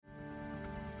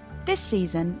This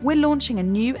season, we're launching a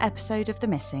new episode of The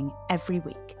Missing every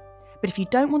week. But if you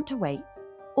don't want to wait,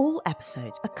 all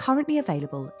episodes are currently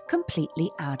available completely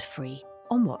ad-free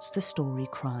on What's the Story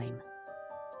Crime.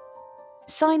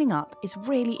 Signing up is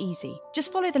really easy.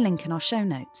 Just follow the link in our show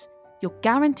notes. You're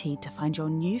guaranteed to find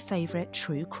your new favourite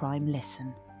true crime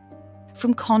listen.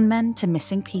 From con men to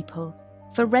missing people,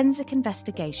 forensic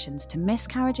investigations to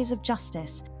miscarriages of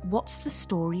justice, What's the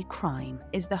Story Crime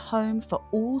is the home for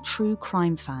all true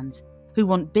crime fans who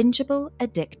want bingeable,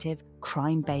 addictive,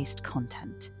 crime-based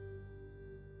content.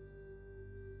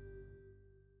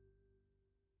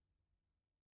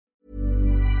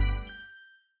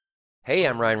 Hey,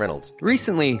 I'm Ryan Reynolds.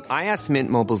 Recently, I asked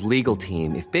Mint Mobile's legal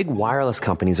team if big wireless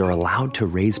companies are allowed to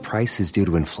raise prices due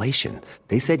to inflation.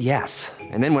 They said yes.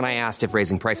 And then when I asked if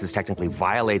raising prices technically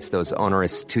violates those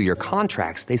onerous two-year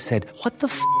contracts, they said, "What the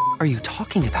f*** are you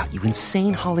talking about, you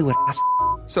insane Hollywood ass f-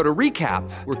 So to recap,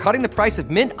 we're cutting the price of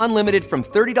Mint Unlimited from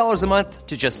 $30 a month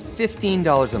to just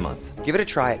 $15 a month. Give it a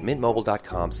try at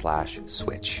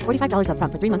mintmobile.com/switch. $45 up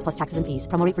front for 3 months plus taxes and fees.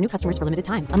 Promo rate for new customers for limited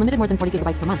time. Unlimited more than 40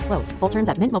 gigabytes per month. Slows full terms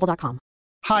at mintmobile.com.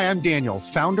 Hi, I'm Daniel,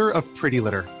 founder of Pretty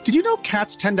Litter. Did you know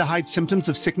cats tend to hide symptoms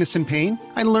of sickness and pain?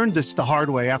 I learned this the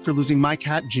hard way after losing my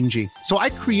cat, Gingy. So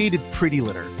I created Pretty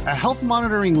Litter, a health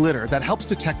monitoring litter that helps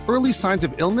detect early signs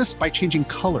of illness by changing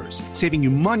colors, saving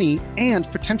you money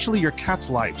and potentially your cat's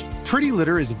life. Pretty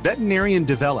Litter is veterinarian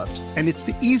developed, and it's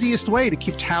the easiest way to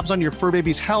keep tabs on your fur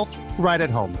baby's health right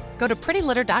at home. Go to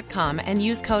prettylitter.com and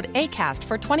use code ACAST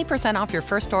for 20% off your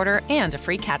first order and a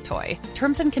free cat toy.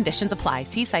 Terms and conditions apply.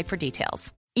 See site for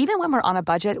details. Even when we're on a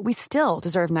budget, we still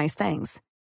deserve nice things.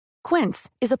 Quince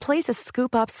is a place to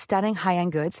scoop up stunning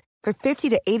high-end goods for 50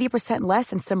 to 80%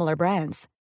 less than similar brands.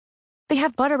 They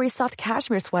have buttery soft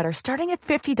cashmere sweaters starting at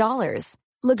 $50,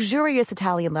 luxurious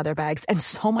Italian leather bags, and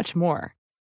so much more.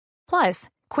 Plus,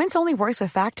 Quince only works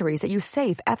with factories that use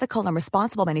safe, ethical, and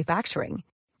responsible manufacturing.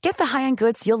 Get the high-end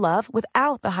goods you'll love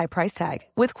without the high price tag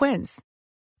with Quince.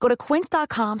 Go to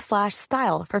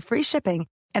quince.com/style for free shipping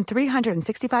and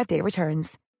 365-day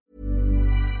returns.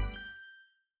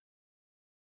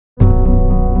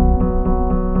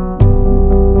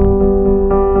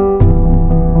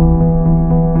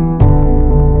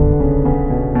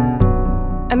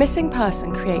 A missing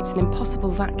person creates an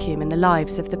impossible vacuum in the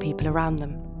lives of the people around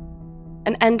them.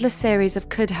 An endless series of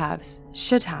could-haves,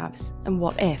 should-haves, and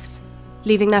what-ifs,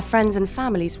 leaving their friends and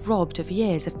families robbed of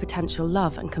years of potential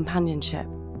love and companionship.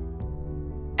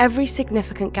 Every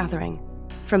significant gathering,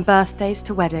 from birthdays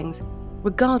to weddings,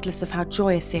 regardless of how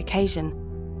joyous the occasion,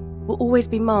 will always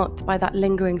be marked by that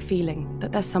lingering feeling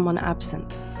that there's someone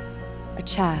absent, a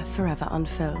chair forever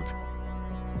unfilled.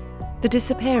 The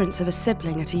disappearance of a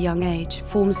sibling at a young age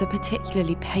forms a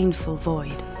particularly painful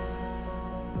void.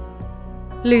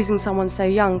 Losing someone so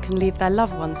young can leave their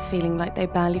loved ones feeling like they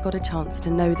barely got a chance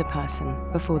to know the person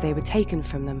before they were taken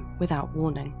from them without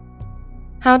warning.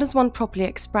 How does one properly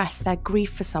express their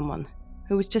grief for someone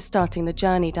who was just starting the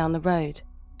journey down the road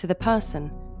to the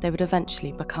person they would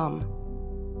eventually become?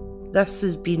 This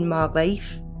has been my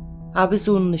life. I was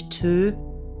only 2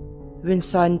 when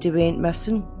Sandy went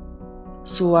missing,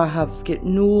 so I have got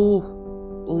no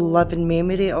living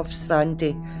memory of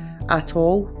Sandy at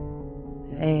all.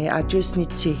 I just need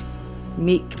to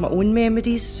make my own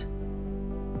memories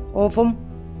of him,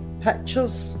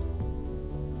 pictures.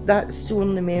 That's the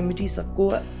only memories I've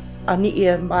got. I need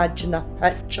to imagine a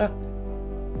picture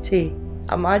to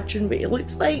imagine what he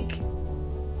looks like.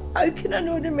 How can I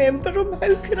not remember him?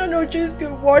 How can I not just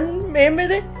get one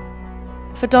memory?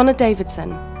 For Donna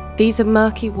Davidson, these are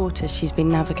murky waters she's been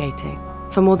navigating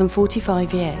for more than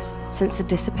 45 years since the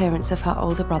disappearance of her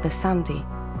older brother Sandy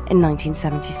in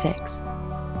 1976.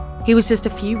 He was just a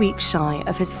few weeks shy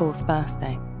of his 4th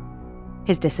birthday.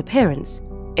 His disappearance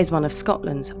is one of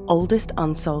Scotland's oldest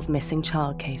unsolved missing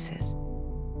child cases.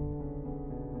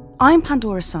 I'm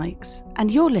Pandora Sykes,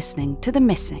 and you're listening to The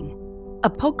Missing, a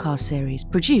podcast series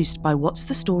produced by What's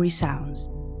the Story Sounds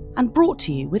and brought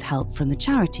to you with help from the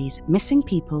charities Missing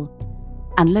People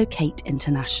and Locate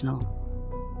International.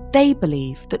 They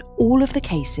believe that all of the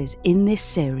cases in this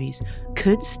series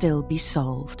could still be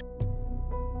solved.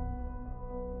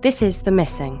 This is The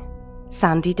Missing,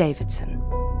 Sandy Davidson.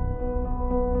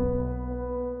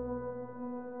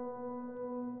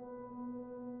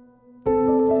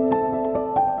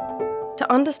 To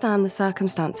understand the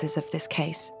circumstances of this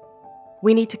case,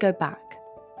 we need to go back,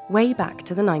 way back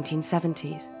to the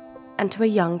 1970s, and to a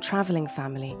young travelling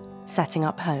family setting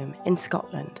up home in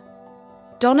Scotland.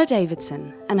 Donna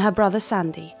Davidson and her brother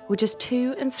Sandy were just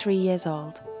 2 and 3 years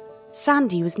old.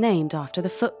 Sandy was named after the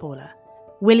footballer,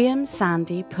 William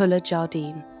Sandy Puller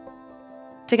Jardine.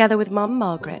 Together with Mum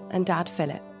Margaret and Dad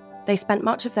Philip, they spent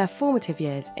much of their formative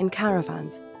years in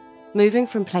caravans, moving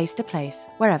from place to place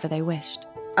wherever they wished.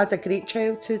 I had a great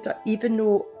childhood, even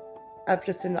though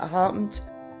everything that happened.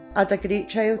 I had a great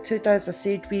childhood. As I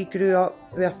said, we grew up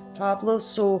with travellers,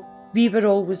 so we were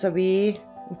always away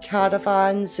in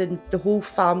caravans, and the whole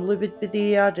family would be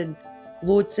there, and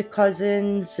loads of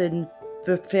cousins, and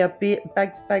we're a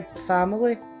big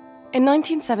family. In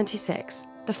 1976,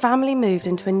 the family moved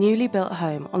into a newly built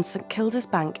home on St Kilda's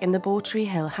Bank in the Bawtry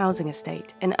Hill housing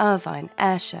estate in Irvine,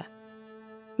 Ayrshire.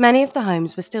 Many of the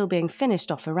homes were still being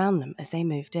finished off around them as they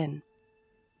moved in.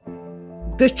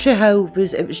 Bawtry Hill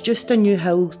was just a new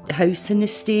housing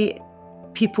estate.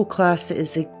 People class it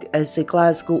as the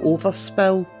Glasgow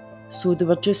overspill. So they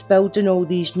were just building all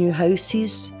these new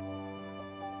houses.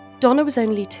 Donna was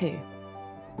only 2,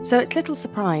 so it's little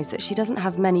surprise that she doesn't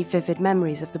have many vivid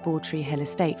memories of the Bawtry Hill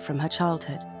estate from her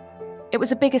childhood. It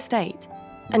was a big estate.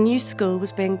 A new school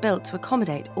was being built to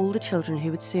accommodate all the children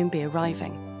who would soon be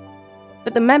arriving.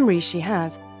 But the memories she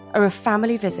has are of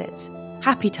family visits,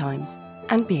 happy times,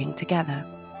 and being together.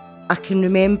 I can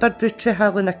remember Bawtry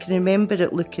Hill, and I can remember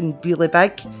it looking really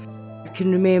big. I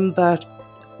can remember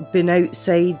being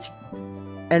outside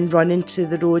and running to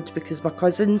the road because my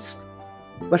cousins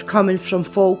were coming from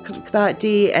Falkirk that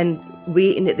day and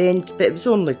waiting at the end, but it was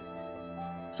only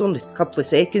a couple of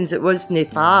seconds, it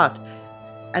wasn't far.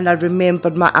 And I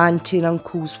remembered my auntie and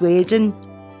uncle's wedding.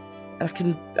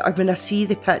 And when I see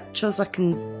the pictures, I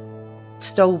can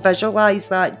still visualise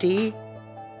that day.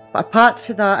 But apart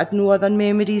from that, I had no other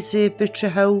memories of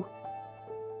Bawtry Hill.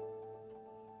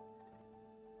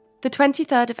 The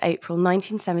 23rd of April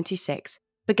 1976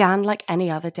 began like any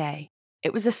other day.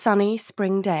 It was a sunny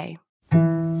spring day.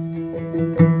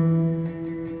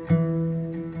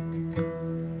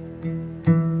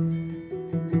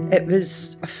 It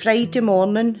was a Friday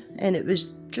morning, and it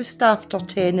was just after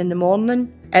 10 in the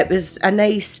morning. It was a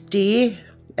nice day.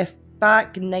 If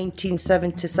back in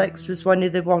 1976 was one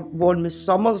of the warmest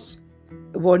summers,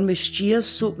 warmest years,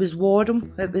 so it was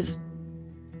warm. It was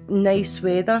nice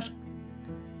weather.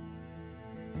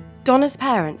 Donna's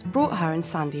parents brought her and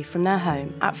Sandy from their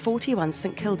home at 41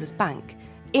 St Kilda's Bank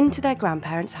into their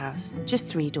grandparents' house just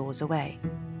 3 doors away.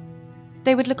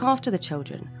 They would look after the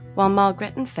children while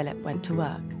Margaret and Philip went to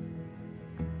work.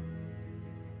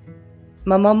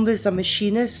 My mum was a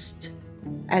machinist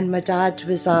and my dad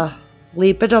was a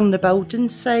labourer on the building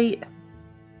site.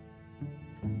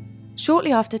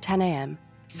 Shortly after 10 a.m,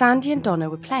 Sandy and Donna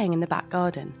were playing in the back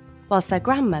garden, whilst their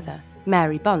grandmother,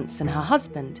 Mary Bunce, and her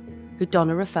husband, who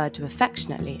Donna referred to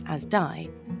affectionately as Di,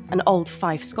 an old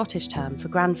Fife Scottish term for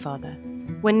grandfather,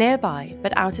 were nearby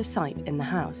but out of sight in the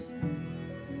house.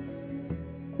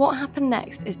 What happened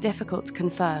next is difficult to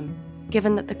confirm,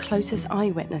 given that the closest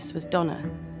eyewitness was Donna.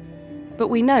 But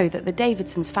we know that the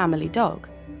Davidson's family dog,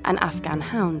 an Afghan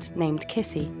hound named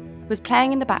Kissy, was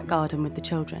playing in the back garden with the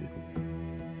children.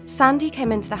 Sandy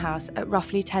came into the house at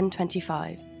roughly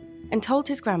 10:25 and told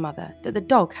his grandmother that the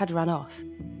dog had run off.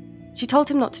 She told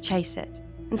him not to chase it,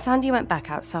 and Sandy went back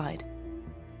outside.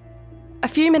 A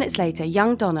few minutes later,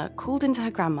 young Donna called into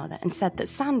her grandmother and said that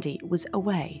Sandy was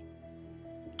away.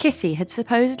 Kissy had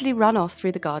supposedly run off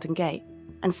through the garden gate,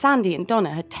 and Sandy and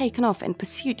Donna had taken off in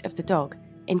pursuit of the dog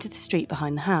into the street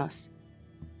behind the house.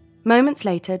 Moments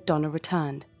later, Donna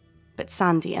returned, but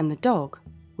Sandy and the dog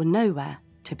were nowhere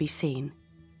to be seen.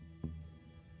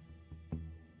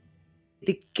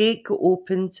 The gate got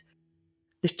opened,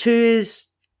 the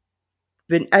twos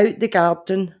went out the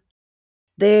garden,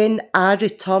 then I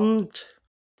returned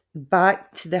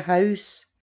back to the house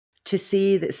to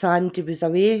say that Sandy was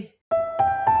away.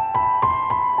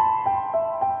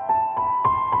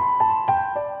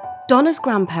 Donna's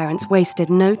grandparents wasted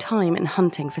no time in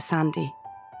hunting for Sandy.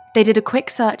 They did a quick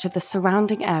search of the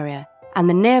surrounding area and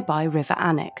the nearby River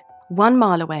Annick, 1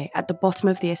 mile away at the bottom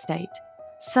of the estate,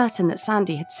 certain that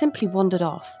Sandy had simply wandered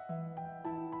off.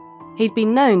 He'd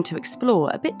been known to explore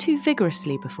a bit too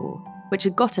vigorously before, which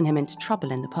had gotten him into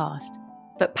trouble in the past.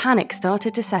 But panic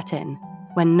started to set in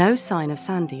when no sign of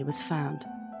Sandy was found.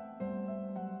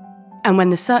 And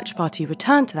when the search party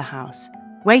returned to the house,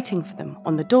 waiting for them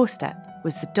on the doorstep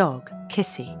was the dog,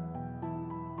 Kissy.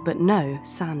 But no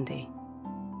Sandy.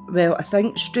 Well, I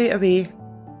think straight away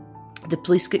the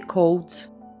police got called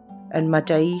and my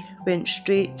dad went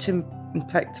straight to and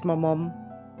picked my mum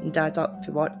and dad up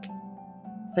for work.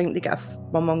 I think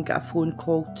my mum got a phone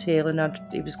call telling her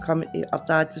her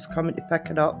dad was coming to pick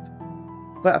her up.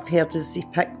 What I've heard is they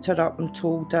picked her up and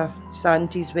told her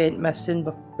Sandy's went missing,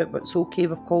 but it's okay,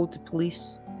 we've called the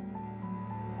police.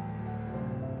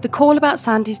 The call about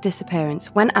Sandy's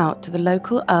disappearance went out to the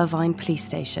local Irvine police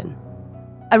station.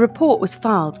 A report was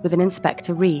filed with an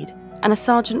Inspector Reed and a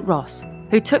Sergeant Ross,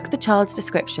 who took the child's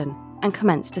description and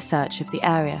commenced a search of the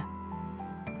area.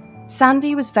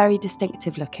 Sandy was very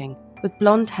distinctive looking, with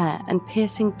blonde hair and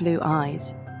piercing blue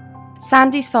eyes.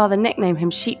 Sandy's father nicknamed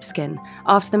him Sheepskin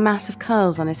after the mass of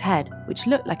curls on his head, which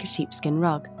looked like a sheepskin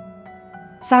rug.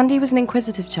 Sandy was an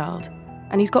inquisitive child,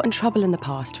 and he's got in trouble in the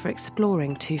past for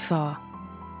exploring too far.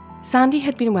 Sandy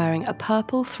had been wearing a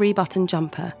purple 3-button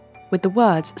jumper with the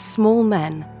words "Small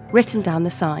Men" written down the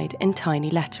side in tiny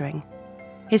lettering.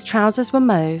 His trousers were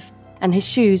mauve, and his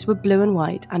shoes were blue and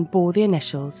white and bore the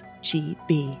initials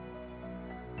GB.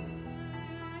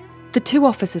 The 2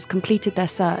 officers completed their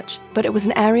search, but it was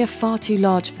an area far too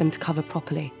large for them to cover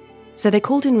properly, so they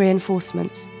called in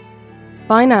reinforcements.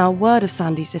 By now, word of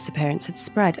Sandy's disappearance had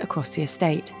spread across the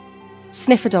estate.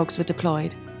 Sniffer dogs were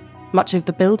deployed. Much of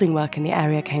the building work in the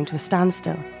area came to a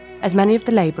standstill, as many of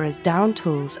the labourers downed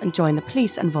tools and joined the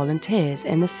police and volunteers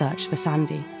in the search for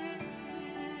Sandy.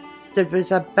 There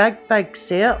was a big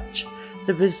search.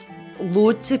 There was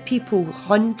loads of people,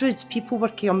 hundreds. People were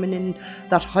coming in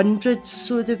their hundreds,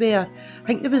 so they were. I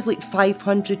think there was like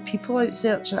 500 people out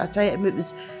searching at a time. It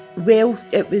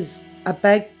was a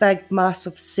big,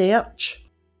 massive search.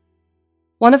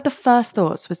 One of the first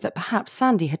thoughts was that perhaps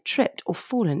Sandy had tripped or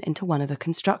fallen into one of the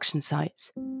construction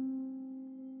sites.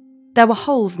 There were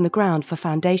holes in the ground for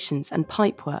foundations and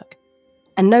pipework,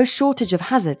 and no shortage of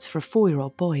hazards for a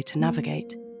 4-year-old boy to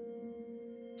navigate.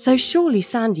 So surely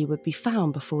Sandy would be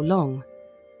found before long,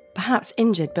 perhaps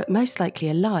injured but most likely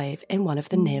alive in one of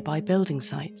the nearby building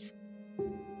sites.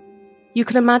 You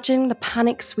can imagine the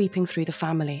panic sweeping through the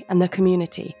family and the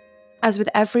community, as with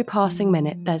every passing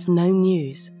minute there's no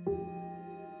news.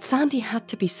 Sandy had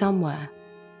to be somewhere,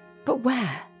 but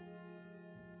where?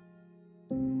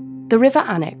 The River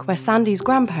Annick, where Sandy's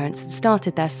grandparents had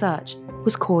started their search,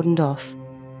 was cordoned off.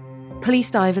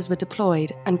 Police divers were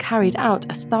deployed and carried out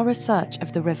a thorough search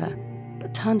of the river,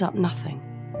 but turned up nothing.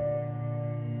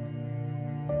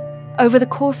 Over the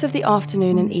course of the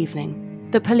afternoon and evening,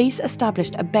 the police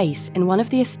established a base in one of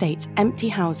the estate's empty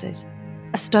houses,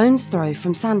 a stone's throw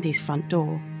from Sandy's front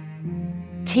door.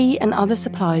 Tea and other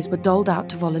supplies were doled out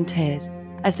to volunteers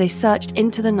as they searched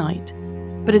into the night,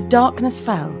 but as darkness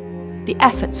fell, the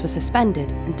efforts were suspended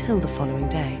until the following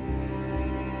day.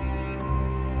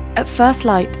 At first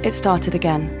light, it started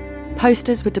again.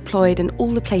 Posters were deployed in all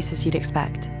the places you'd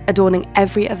expect, adorning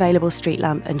every available street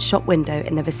lamp and shop window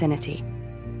in the vicinity.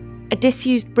 A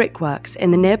disused brickworks in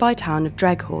the nearby town of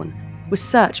Dreghorn was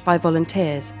searched by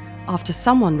volunteers after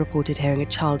someone reported hearing a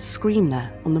child scream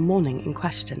there on the morning in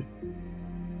question.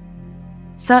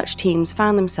 Search teams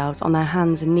found themselves on their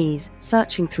hands and knees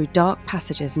searching through dark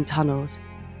passages and tunnels.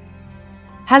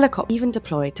 Helicopters even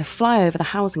deployed to fly over the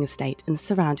housing estate and the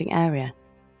surrounding area.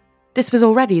 This was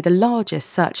already the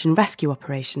largest search and rescue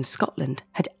operation Scotland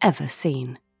had ever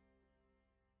seen.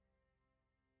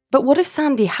 But what if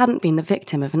Sandy hadn't been the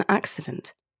victim of an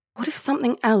accident? What if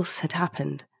something else had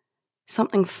happened?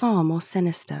 Something far more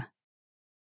sinister.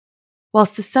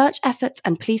 Whilst the search efforts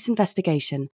and police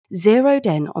investigation zeroed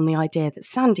in on the idea that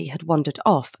Sandy had wandered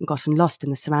off and gotten lost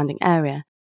in the surrounding area,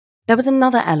 there was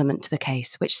another element to the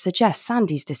case which suggests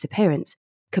Sandy's disappearance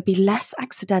could be less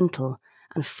accidental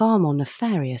and far more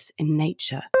nefarious in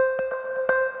nature.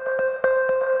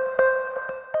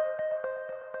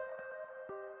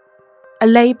 A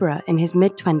labourer in his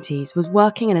mid-20s was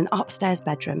working in an upstairs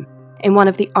bedroom in one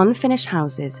of the unfinished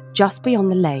houses just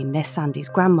beyond the lane near Sandy's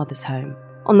grandmother's home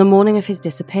on the morning of his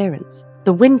disappearance,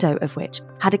 the window of which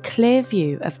had a clear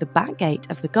view of the back gate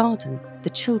of the garden the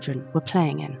children were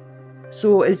playing in.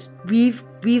 So as we've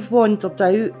wandered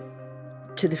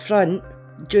out to the front,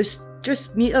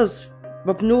 just meters.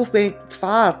 We've no went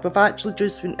far, we've actually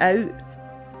just went out.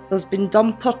 There's been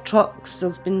dumper trucks,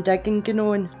 there's been digging going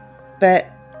on.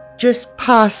 But just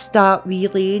past that wee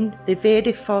lane, the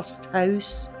very first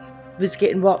house was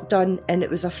getting work done, and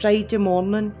it was a Friday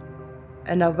morning,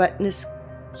 and a witness,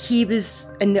 he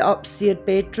was in the upstairs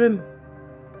bedroom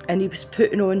and he was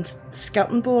putting on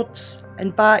skirting boards.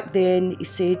 And back then he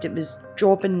said it was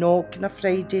job and knock on a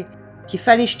Friday. You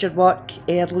finished your work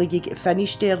early, you get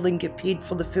finished early and get paid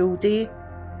for the full day.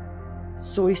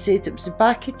 So he said it was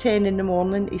back at 10 in the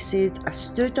morning. He said I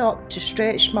stood up to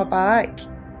stretch my back.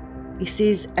 He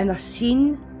says, and I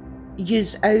seen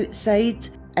yous outside,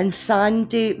 and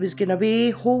Sandy was going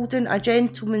away holding a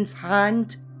gentleman's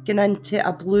hand going into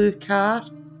a blue car,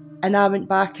 and I went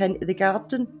back into the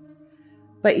garden.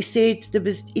 But he said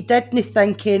he didn't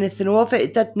think anything of it,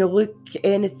 it didn't look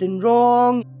anything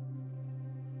wrong.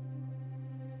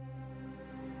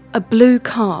 A blue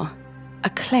car, a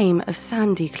claim of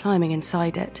Sandy climbing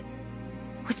inside it.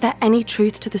 Was there any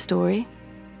truth to the story?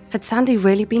 Had Sandy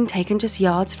really been taken just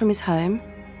yards from his home?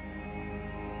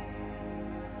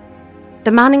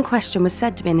 The man in question was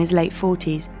said to be in his late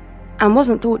 40s and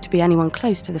wasn't thought to be anyone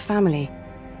close to the family.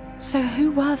 So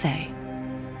who were they?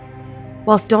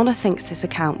 Whilst Donna thinks this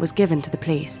account was given to the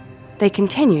police, they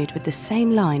continued with the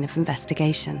same line of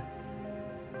investigation.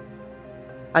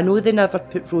 I know they never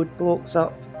put roadblocks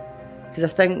up, because I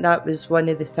think that was one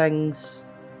of the things,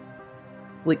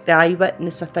 like the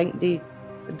eyewitness, I think they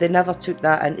never took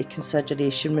that into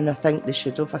consideration when I think they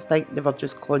should have. I think they were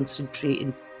just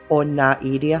concentrating on that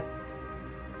area.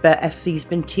 But if he's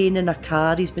been taken in a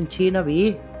car, he's been taken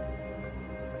away.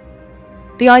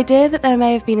 The idea that there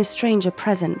may have been a stranger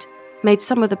present made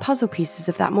some of the puzzle pieces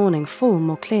of that morning fall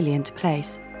more clearly into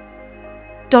place.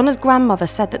 Donna's grandmother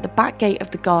said that the back gate of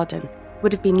the garden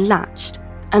would have been latched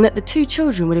and that the two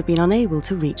children would have been unable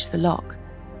to reach the lock.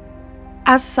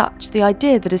 As such, the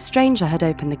idea that a stranger had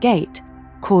opened the gate,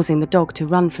 causing the dog to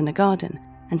run from the garden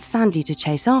and Sandy to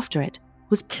chase after it,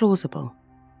 was plausible.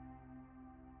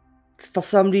 For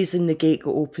some reason the gate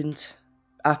got opened.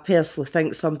 I personally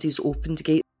think somebody's opened the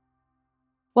gate.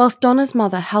 Whilst Donna's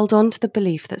mother held on to the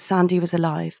belief that Sandy was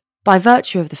alive, by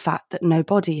virtue of the fact that no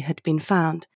body had been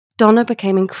found, Donna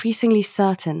became increasingly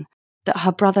certain that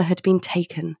her brother had been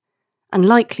taken, and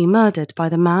likely murdered by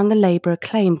the man the labourer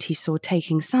claimed he saw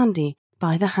taking Sandy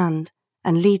by the hand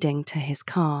and leading to his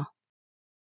car.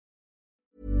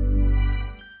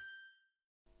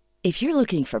 If you're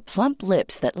looking for plump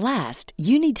lips that last,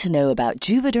 you need to know about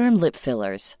Juvederm lip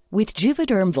fillers. With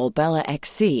Juvederm Volbella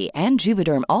XC and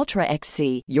Juvederm Ultra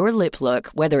XC, your lip look,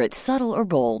 whether it's subtle or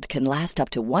bold, can last up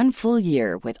to 1 full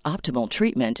year with optimal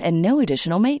treatment and no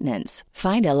additional maintenance.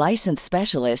 Find a licensed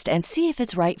specialist and see if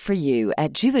it's right for you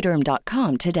at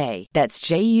Juvederm.com today. That's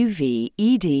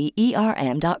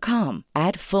JUVEDERM.com.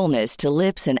 Add fullness to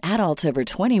lips in adults over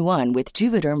 21 with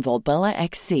Juvederm Volbella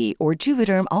XC or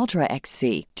Juvederm Ultra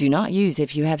XC. Do not use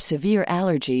if you have severe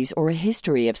allergies or a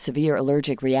history of severe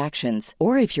allergic reactions,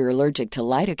 or if you're allergic to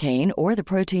lidocaine or the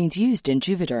proteins used in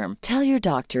Juvederm. Tell your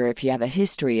doctor if you have a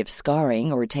history of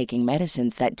scarring or taking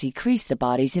medicines that decrease the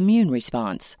body's immune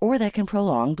response or that can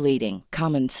prolong bleeding.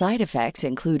 Common side effects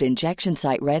include injection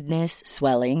site redness,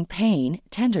 swelling, pain,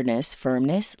 tenderness,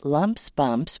 firmness, lumps,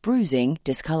 bumps, bruising,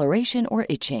 discoloration, or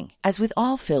itching. As with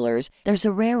all fillers, there's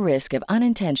a rare risk of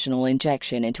unintentional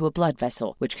injection into a blood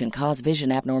vessel, which can cause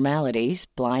vision abnormalities,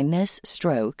 blindness,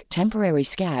 stroke, temporary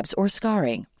scabs, or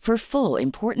scarring. For full,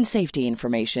 important safety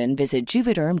information, visit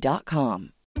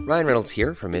Juvederm.com. Ryan Reynolds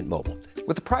here from Mint Mobile.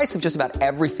 With the price of just about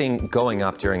everything going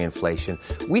up during inflation,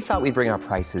 we thought we'd bring our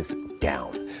prices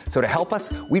down. So to help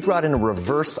us, we brought in a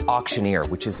reverse auctioneer,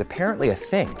 which is apparently a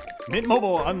thing. Mint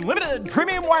Mobile Unlimited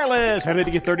Premium Wireless. How to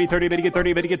get 30, 30, bit to get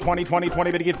 30, bit to get 20, 20,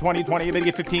 20, bit to get 20, 20, bit to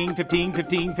get 15, 15,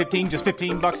 15, 15, just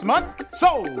 $15 a month?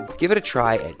 Sold! Give it a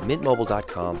try at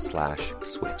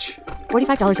mintmobile.com/switch.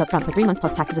 $45 up front for 3 months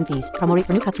plus taxes and fees. Promo rate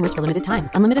for new customers for limited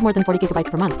time. Unlimited more than 40 gigabytes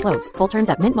per month. Slows full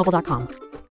terms at mintmobile.com.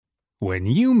 When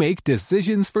you make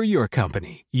decisions for your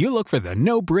company, you look for the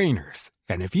no-brainers.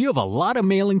 And if you have a lot of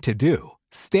mailing to do,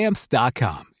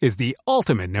 Stamps.com is the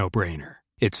ultimate no-brainer.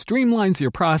 It streamlines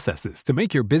your processes to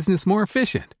make your business more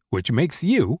efficient, which makes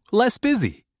you less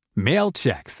busy. Mail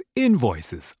checks,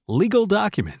 invoices, legal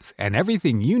documents, and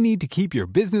everything you need to keep your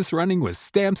business running with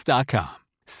Stamps.com.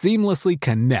 Seamlessly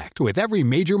connect with every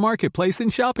major marketplace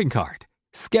and shopping cart.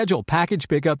 Schedule package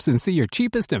pickups and see your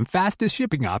cheapest and fastest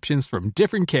shipping options from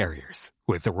different carriers,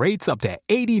 with rates up to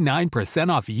 89%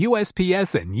 off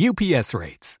USPS and UPS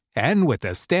rates. And with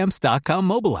the Stamps.com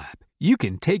mobile app, you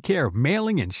can take care of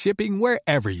mailing and shipping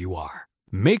wherever you are.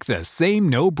 Make the same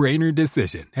no-brainer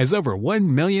decision as over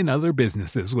 1 million other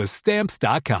businesses with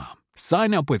Stamps.com.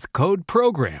 Sign up with code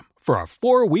PROGRAM for a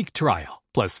 4-week trial,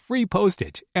 plus free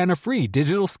postage and a free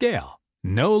digital scale.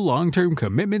 No long-term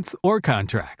commitments or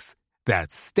contracts.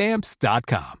 That's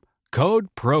Stamps.com. Code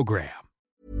PROGRAM.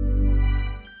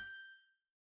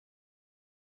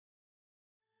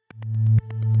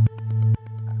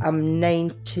 I'm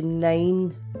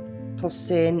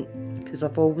 99%, because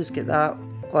I've always got that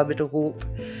glimmer of hope,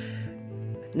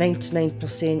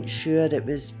 99% sure it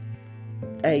was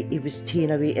he was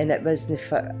taken away, and it wasn't.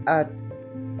 I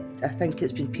think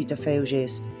it's been paedophiles,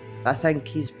 yes. I think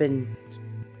he's been,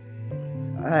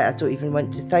 I don't even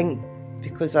want to think,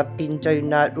 because I've been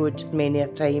down that road many a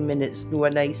time and it's no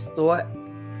a nice thought.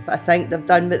 But I think they've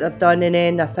done what they've done, and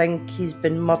then I think he's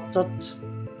been murdered.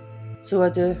 So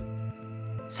I do.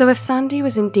 So if Sandy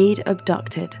was indeed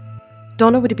abducted,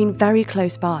 Donna would have been very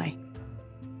close by.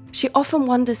 She often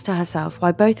wonders to herself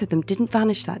why both of them didn't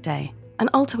vanish that day, and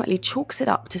ultimately chalks it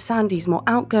up to Sandy's more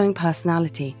outgoing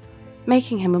personality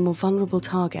making him a more vulnerable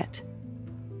target.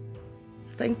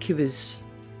 I think he was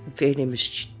very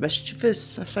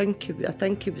mischievous. I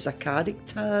think he was a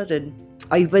character, and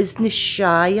I wasn't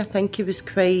shy. I think he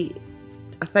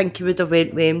would have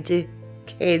went with him to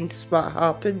hence what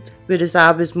happened. Whereas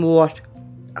all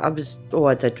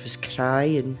I did was cry,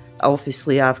 and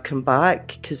obviously I've come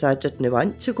back because I didn't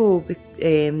want to go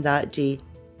that day,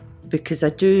 because I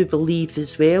do believe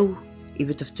as well he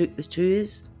would have took the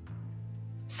twos.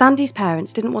 Sandy's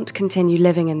parents didn't want to continue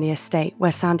living in the estate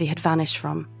where Sandy had vanished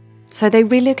from, so they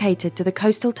relocated to the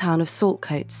coastal town of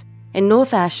Saltcoats in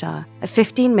North Ayrshire, a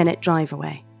 15-minute drive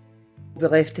away. We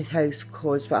left the house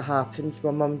because what happens,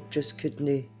 my mum just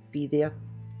couldn't be there.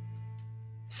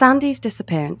 Sandy's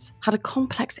disappearance had a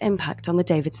complex impact on the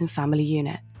Davidson family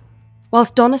unit.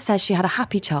 Whilst Donna says she had a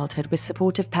happy childhood with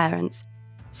supportive parents,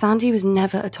 Sandy was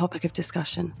never a topic of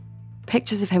discussion.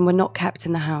 Pictures of him were not kept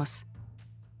in the house.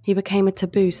 He became a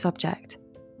taboo subject.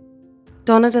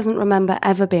 Donna doesn't remember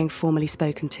ever being formally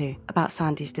spoken to about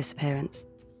Sandy's disappearance.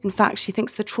 In fact, she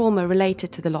thinks the trauma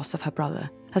related to the loss of her brother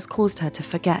has caused her to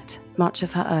forget much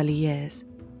of her early years.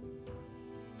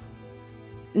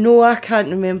 No, I can't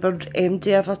remember MD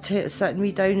ever sitting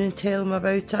me down and telling me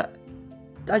about it.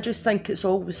 I just think it's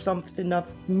always something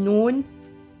I've known.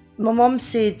 My mum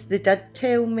said they did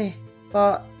tell me,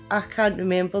 but I can't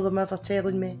remember them ever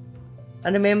telling me. I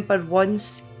remember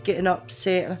once getting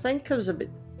upset, and I think I was about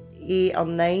 8 or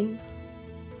 9,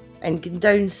 and going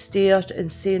downstairs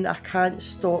and saying I can't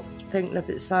stop thinking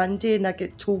about Sandy, and I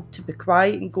get told to be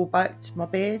quiet and go back to my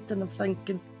bed, and I'm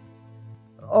thinking,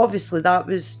 obviously that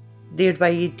was their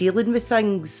way of dealing with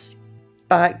things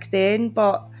back then,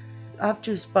 but I've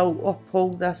just built up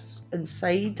all this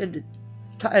inside, and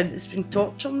it's been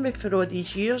torturing me for all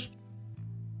these years.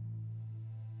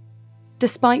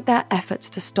 Despite their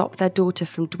efforts to stop their daughter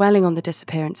from dwelling on the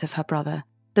disappearance of her brother,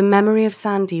 the memory of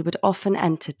Sandy would often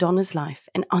enter Donna's life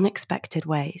in unexpected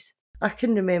ways. I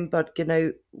can remember going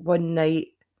out one night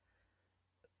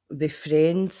with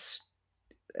friends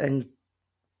and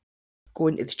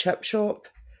going to the chip shop,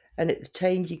 and at the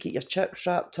time you get your chips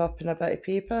wrapped up in a bit of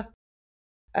paper,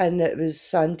 and it was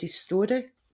Sandy's story.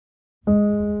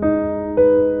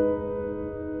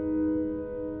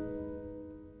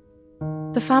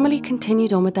 The family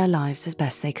continued on with their lives as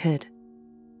best they could.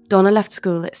 Donna left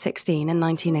school at 16 in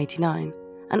 1989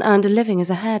 and earned a living as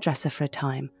a hairdresser for a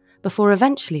time before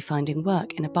eventually finding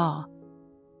work in a bar.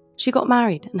 She got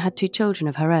married and had 2 children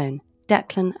of her own,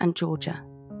 Declan and Georgia.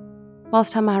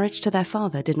 Whilst her marriage to their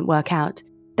father didn't work out,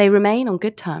 they remain on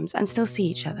good terms and still see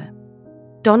each other.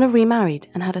 Donna remarried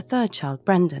and had a 3rd child,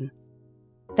 Brendan.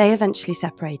 They eventually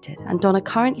separated, and Donna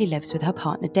currently lives with her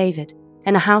partner David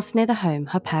in a house near the home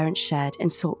her parents shared in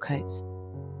Saltcoats.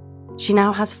 She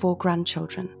now has 4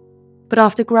 grandchildren. But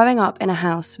after growing up in a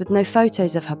house with no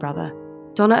photos of her brother,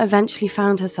 Donna eventually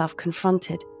found herself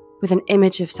confronted with an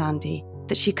image of Sandy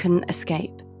that she couldn't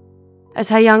escape. As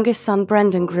her youngest son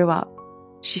Brendan grew up,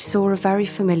 she saw a very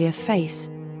familiar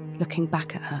face looking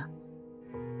back at her.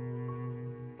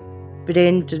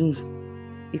 Brendan,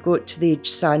 he got to the age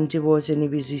Sandy was, and he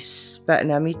was his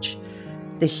spitting image.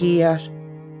 The hair,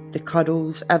 the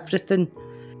curls, everything.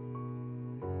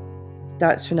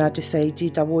 That's when I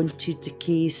decided I wanted the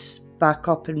case back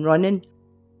up and running.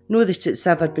 Not that it's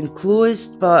ever been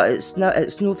closed, but it's not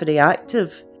very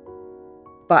active.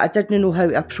 But I didn't know how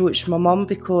to approach my mum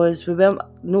because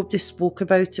nobody spoke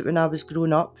about it when I was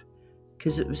growing up,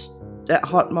 because it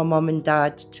hurt my mum and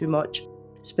dad too much,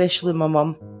 especially my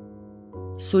mum.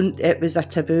 So it was a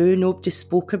taboo, nobody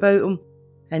spoke about him.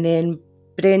 And then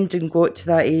Brendan got to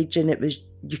that age and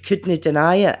you couldn't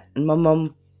deny it. And my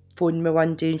mum phoned me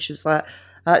one day and she was like,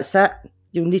 "That's it,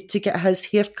 you'll need to get his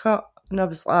hair cut." And I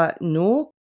was like,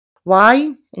 "No,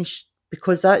 why?" And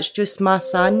because that's just my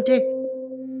Sandy.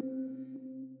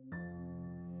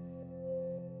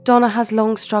 Donna has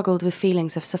long struggled with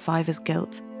feelings of survivor's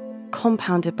guilt,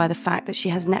 compounded by the fact that she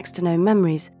has next to no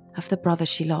memories of the brother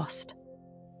she lost.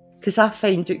 Because I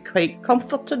find it quite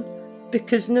comforting,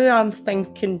 because now I'm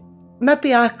thinking,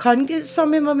 maybe I can get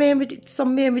some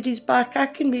memories back.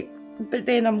 But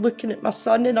then I'm looking at my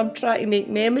son and I'm trying to make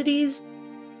memories.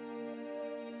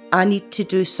 I need to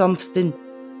do something.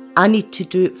 I need to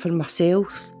do it for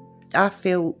myself. I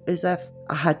felt as if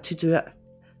I had to do it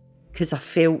because I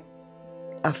felt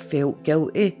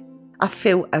guilty. I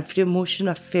felt every emotion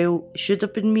I felt should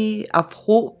have been me. I've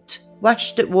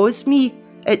wished it was me.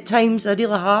 At times I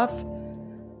really have,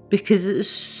 because it's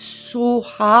so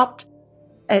hard.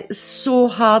 It's so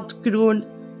hard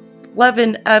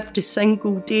living every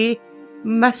single day,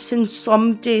 missing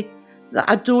somebody that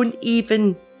I don't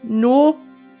even know,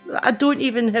 that I don't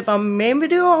even have a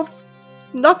memory of.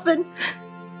 Nothing.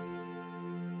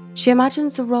 She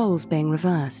imagines the roles being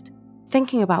reversed,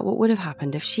 thinking about what would have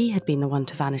happened if she had been the one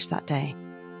to vanish that day,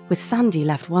 with Sandy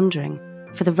left wondering,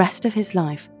 for the rest of his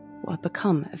life, what had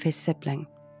become of his sibling.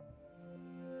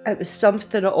 It was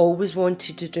something I always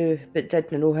wanted to do, but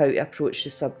didn't know how to approach the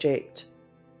subject.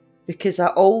 Because I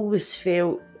always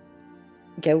felt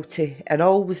guilty, and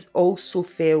always also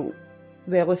felt,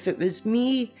 well, if it was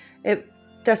me, it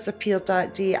disappeared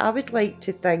that day, I would like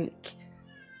to think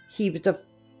he would have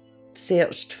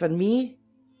searched for me.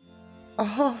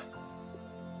 I'd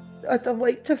have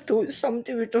liked to have thought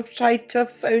somebody would have tried to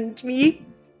have found me.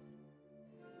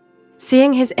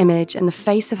 Seeing his image and the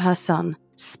face of her son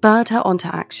spurred her onto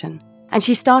action, and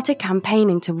she started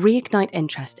campaigning to reignite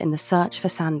interest in the search for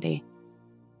Sandy.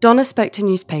 Donna spoke to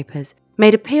newspapers,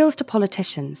 made appeals to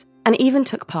politicians, and even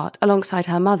took part alongside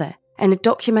her mother in a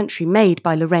documentary made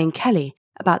by Lorraine Kelly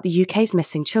about the UK's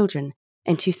missing children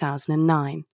in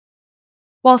 2009.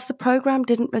 Whilst the programme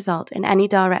didn't result in any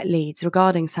direct leads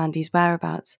regarding Sandy's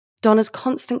whereabouts, Donna's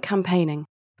constant campaigning,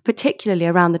 particularly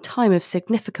around the time of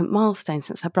significant milestones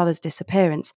since her brother's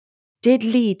disappearance, did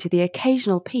lead to the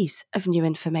occasional piece of new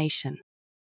information.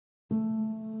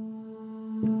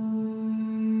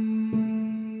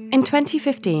 In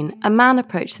 2015, a man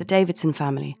approached the Davidson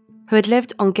family, who had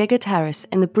lived on Giga Terrace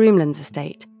in the Broomlands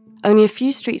estate, only a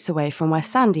few streets away from where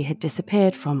Sandy had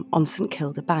disappeared from on St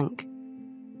Kilda Bank.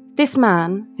 This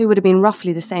man, who would have been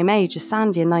roughly the same age as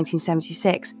Sandy in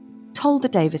 1976, told the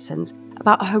Davidsons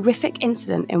about a horrific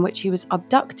incident in which he was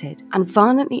abducted and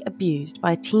violently abused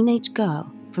by a teenage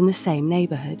girl from the same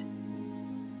neighbourhood.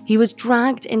 He was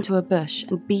dragged into a bush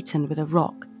and beaten with a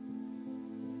rock.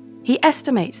 He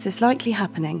estimates this likely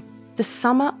happening the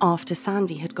summer after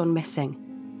Sandy had gone missing,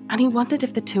 and he wondered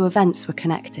if the two events were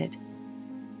connected.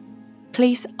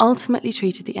 Police ultimately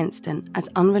treated the incident as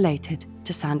unrelated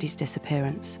to Sandy's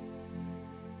disappearance.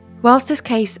 Whilst this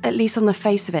case, at least on the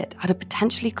face of it, had a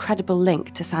potentially credible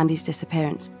link to Sandy's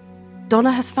disappearance,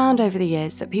 Donna has found over the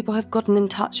years that people have gotten in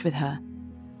touch with her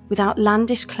with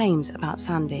outlandish claims about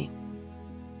Sandy.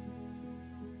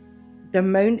 The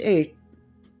amount of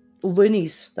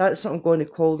loonies, that's what I'm going to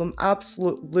call them,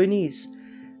 absolute loonies,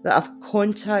 that have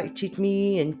contacted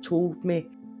me and told me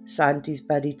Sandy's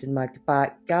buried in my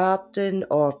back garden,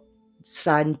 or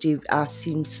I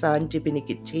seen Sandy when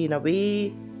he got taken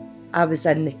away. I was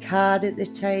in the car at the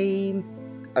time.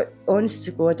 Honest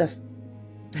to God, I've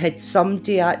had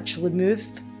somebody actually move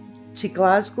to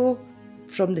Glasgow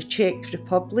from the Czech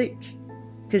Republic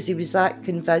because he was that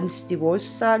convinced he was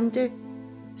Sandy.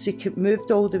 So he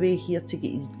moved all the way here to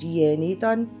get his DNA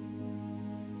done.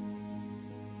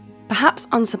 Perhaps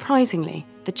unsurprisingly,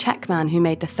 the Czech man who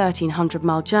made the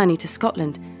 1,300-mile journey to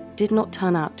Scotland did not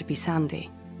turn out to be Sandy.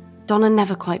 Donna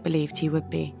never quite believed he would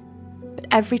be. But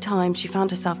every time she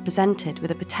found herself presented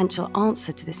with a potential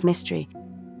answer to this mystery,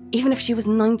 even if she was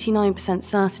 99%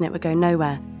 certain it would go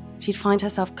nowhere, she'd find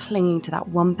herself clinging to that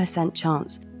 1%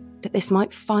 chance that this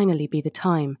might finally be the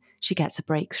time she gets a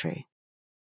breakthrough.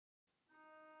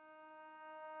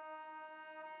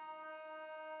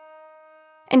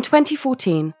 In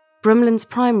 2014, Broomlands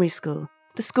Primary School,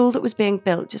 the school that was being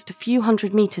built just a few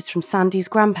hundred metres from Sandy's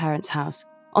grandparents' house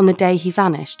on the day he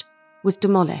vanished, was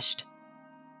demolished.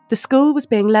 The school was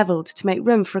being levelled to make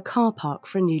room for a car park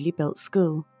for a newly built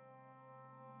school.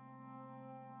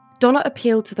 Donna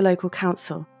appealed to the local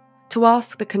council to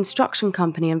ask the construction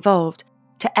company involved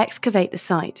to excavate the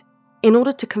site in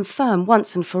order to confirm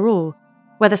once and for all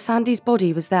whether Sandy's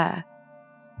body was there.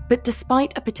 But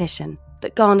despite a petition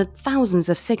that garnered thousands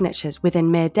of signatures within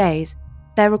mere days,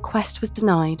 their request was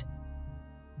denied.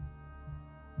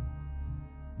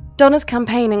 Donna's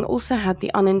campaigning also had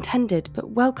the unintended but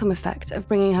welcome effect of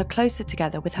bringing her closer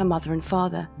together with her mother and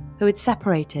father, who had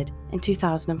separated in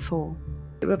 2004.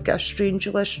 We've got a strange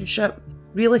relationship,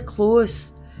 really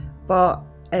close, but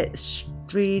it's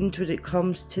strained when it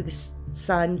comes to the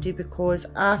Sandy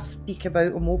because I speak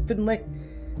about him openly,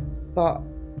 but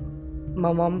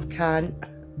my mum can't.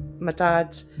 My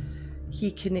dad,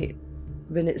 he can,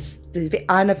 when it's the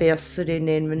anniversary and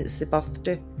then when it's the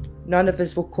birthday, none of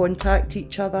us will contact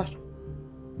each other.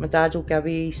 My dad will go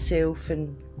away himself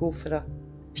and go for a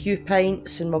few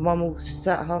pints and my mum will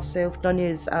sit herself. None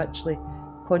of us actually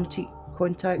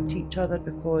contact each other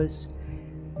because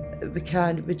we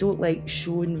don't like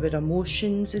showing our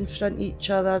emotions in front of each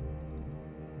other.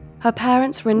 Her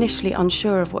parents were initially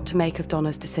unsure of what to make of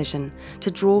Donna's decision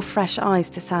to draw fresh eyes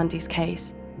to Sandy's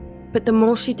case. But the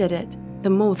more she did it, the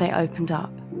more they opened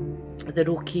up. They're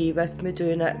okay with me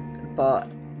doing it, but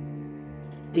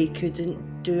they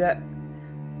couldn't do it.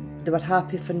 They were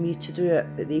happy for me to do it,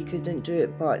 but they couldn't do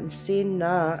it. But in saying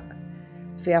that,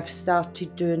 I've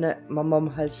started doing it, my mum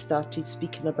has started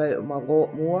speaking about him a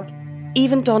lot more.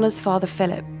 Even Donna's father,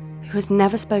 Philip, who has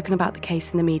never spoken about the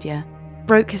case in the media,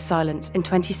 broke his silence in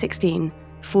 2016,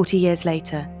 40 years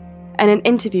later, in an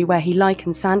interview where he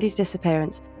likened Sandy's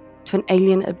disappearance to an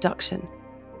alien abduction,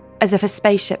 as if a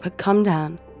spaceship had come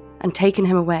down and taken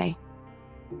him away,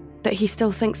 that he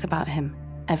still thinks about him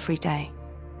every day.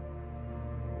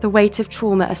 The weight of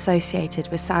trauma associated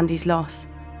with Sandy's loss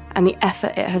and the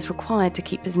effort it has required to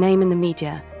keep his name in the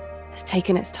media has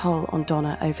taken its toll on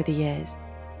Donna over the years.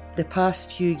 The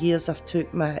past few years I've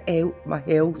took my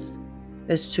health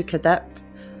has took a dip.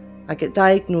 I get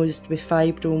diagnosed with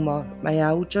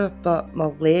fibromyalgia, but my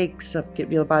legs, I've got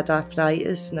real bad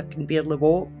arthritis and I can barely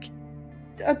walk.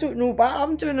 I don't know what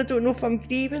I'm doing, I don't know if I'm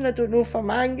grieving, I don't know if I'm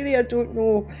angry, I don't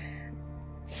know.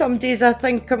 Some days I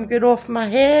think I'm going off my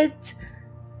head.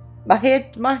 My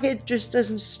head just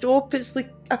doesn't stop. It's like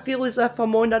I feel as if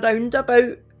I'm on a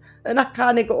roundabout and I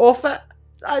can't get off it.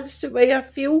 That's the way I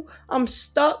feel. I'm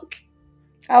stuck.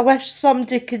 I wish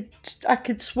I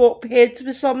could swap heads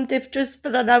with somebody just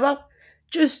for an hour,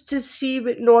 just to see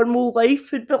what normal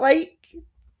life would be like.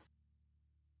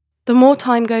 The more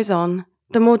time goes on,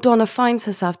 the more Donna finds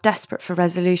herself desperate for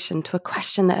resolution to a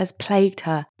question that has plagued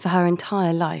her for her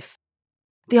entire life.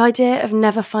 The idea of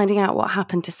never finding out what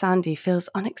happened to Sandy feels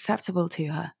unacceptable to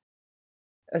her.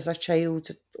 As a child,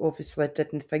 obviously I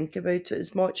didn't think about it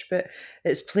as much, but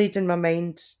it's played in my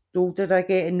mind. The older I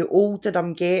get and the older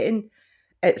I'm getting,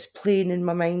 it's playing in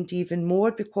my mind even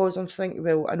more, because I'm thinking,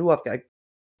 well, I know I've got a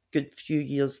good few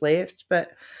years left,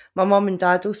 but my mum and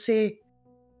dad will say,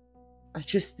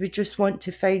 we just want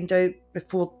to find out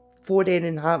before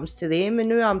anything happens to them. And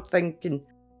now I'm thinking,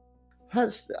 I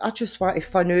just want to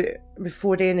find out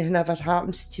before anything ever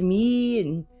happens to me.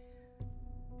 And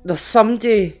there's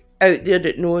somebody out there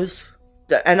that knows,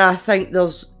 and I think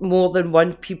there's more than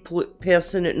one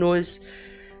person that knows.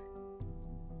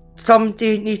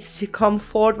 Somebody needs to come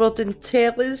forward and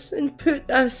tell us and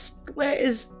put us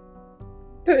out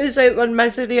of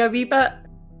misery a wee bit.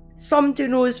 Somebody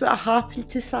knows what happened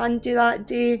to Sandy that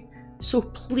day. So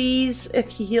please,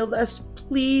 if you hear this,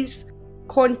 please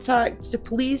contact the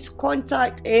police,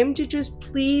 contact MJ, just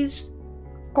please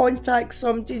contact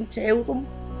somebody and tell them.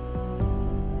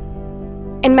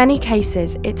 In many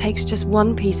cases, it takes just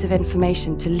one piece of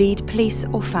information to lead police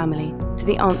or family to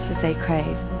the answers they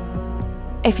crave.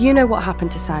 If you know what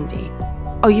happened to Sandy,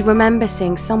 or you remember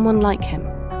seeing someone like him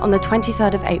on the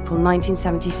 23rd of April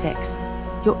 1976,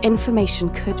 your information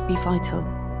could be vital.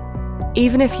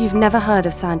 Even if you've never heard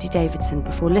of Sandy Davidson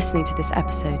before listening to this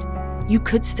episode, you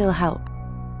could still help.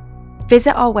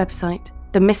 Visit our website,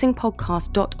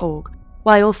 themissingpodcast.org,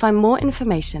 where you'll find more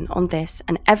information on this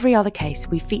and every other case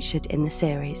we featured in the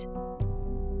series.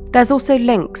 There's also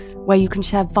links where you can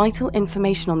share vital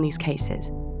information on these cases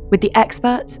with the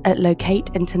experts at Locate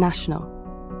International.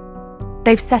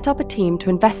 They've set up a team to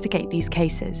investigate these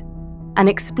cases and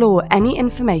explore any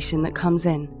information that comes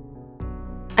in.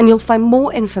 And you'll find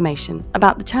more information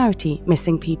about the charity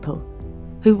Missing People,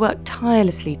 who work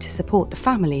tirelessly to support the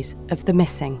families of the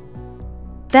missing.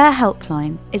 Their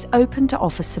helpline is open to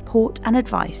offer support and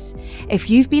advice if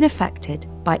you've been affected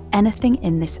by anything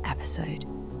in this episode.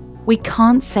 We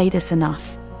can't say this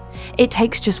enough. It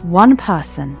takes just one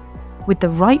person with the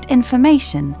right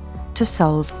information to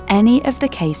solve any of the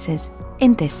cases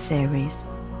in this series.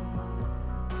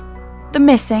 The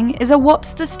Missing is a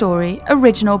What's the Story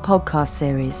original podcast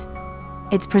series.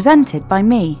 It's presented by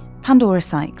me, Pandora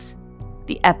Sykes.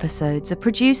 The episodes are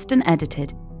produced and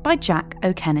edited by Jack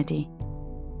O'Kennedy.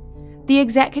 The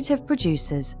executive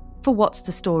producers for What's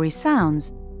the Story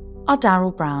Sounds are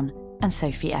Daryl Brown and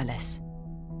Sophie Ellis.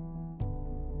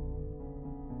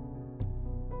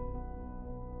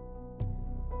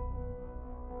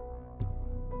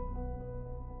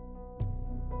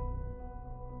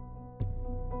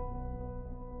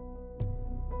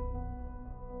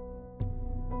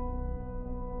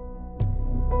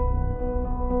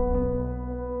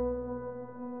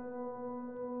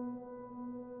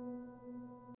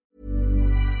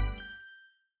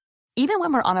 Even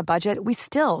when we're on a budget, we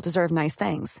still deserve nice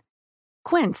things.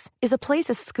 Quince is a place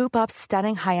to scoop up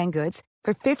stunning high-end goods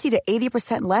for 50 to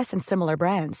 80% less than similar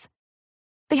brands.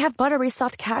 They have buttery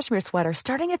soft cashmere sweaters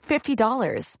starting at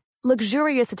 $50,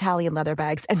 luxurious Italian leather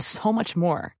bags, and so much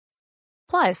more.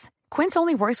 Plus, Quince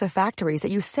only works with factories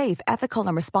that use safe, ethical,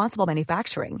 and responsible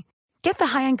manufacturing. Get the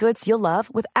high-end goods you'll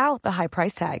love without the high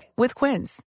price tag with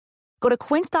Quince. Go to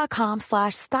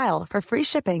quince.com/style for free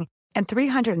shipping and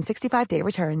 365-day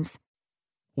returns.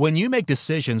 When you make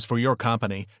decisions for your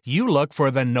company, you look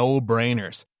for the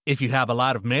no-brainers. If you have a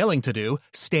lot of mailing to do,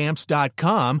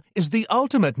 Stamps.com is the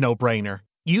ultimate no-brainer.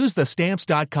 Use the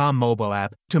Stamps.com mobile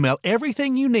app to mail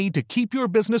everything you need to keep your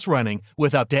business running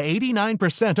with up to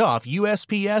 89% off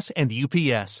USPS and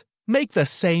UPS. Make the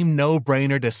same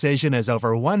no-brainer decision as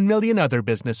over 1 million other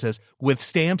businesses with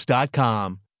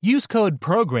Stamps.com. Use code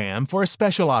PROGRAM for a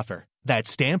special offer. That's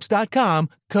Stamps.com,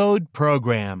 code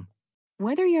PROGRAM.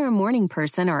 Whether you're a morning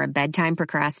person or a bedtime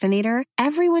procrastinator,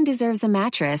 everyone deserves a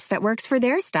mattress that works for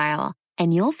their style.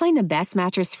 And you'll find the best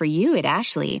mattress for you at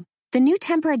Ashley. The new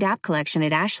Temper-Adapt collection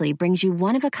at Ashley brings you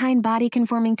one-of-a-kind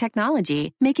body-conforming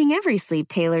technology, making every sleep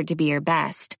tailored to be your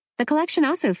best. The collection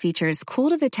also features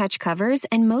cool-to-the-touch covers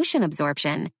and motion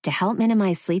absorption to help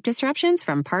minimize sleep disruptions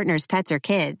from partners, pets, or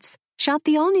kids. Shop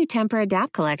the all-new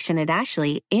Temper-Adapt collection at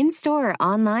Ashley, in-store or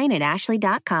online at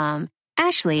ashley.com.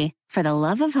 Ashley, for the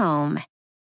love of home.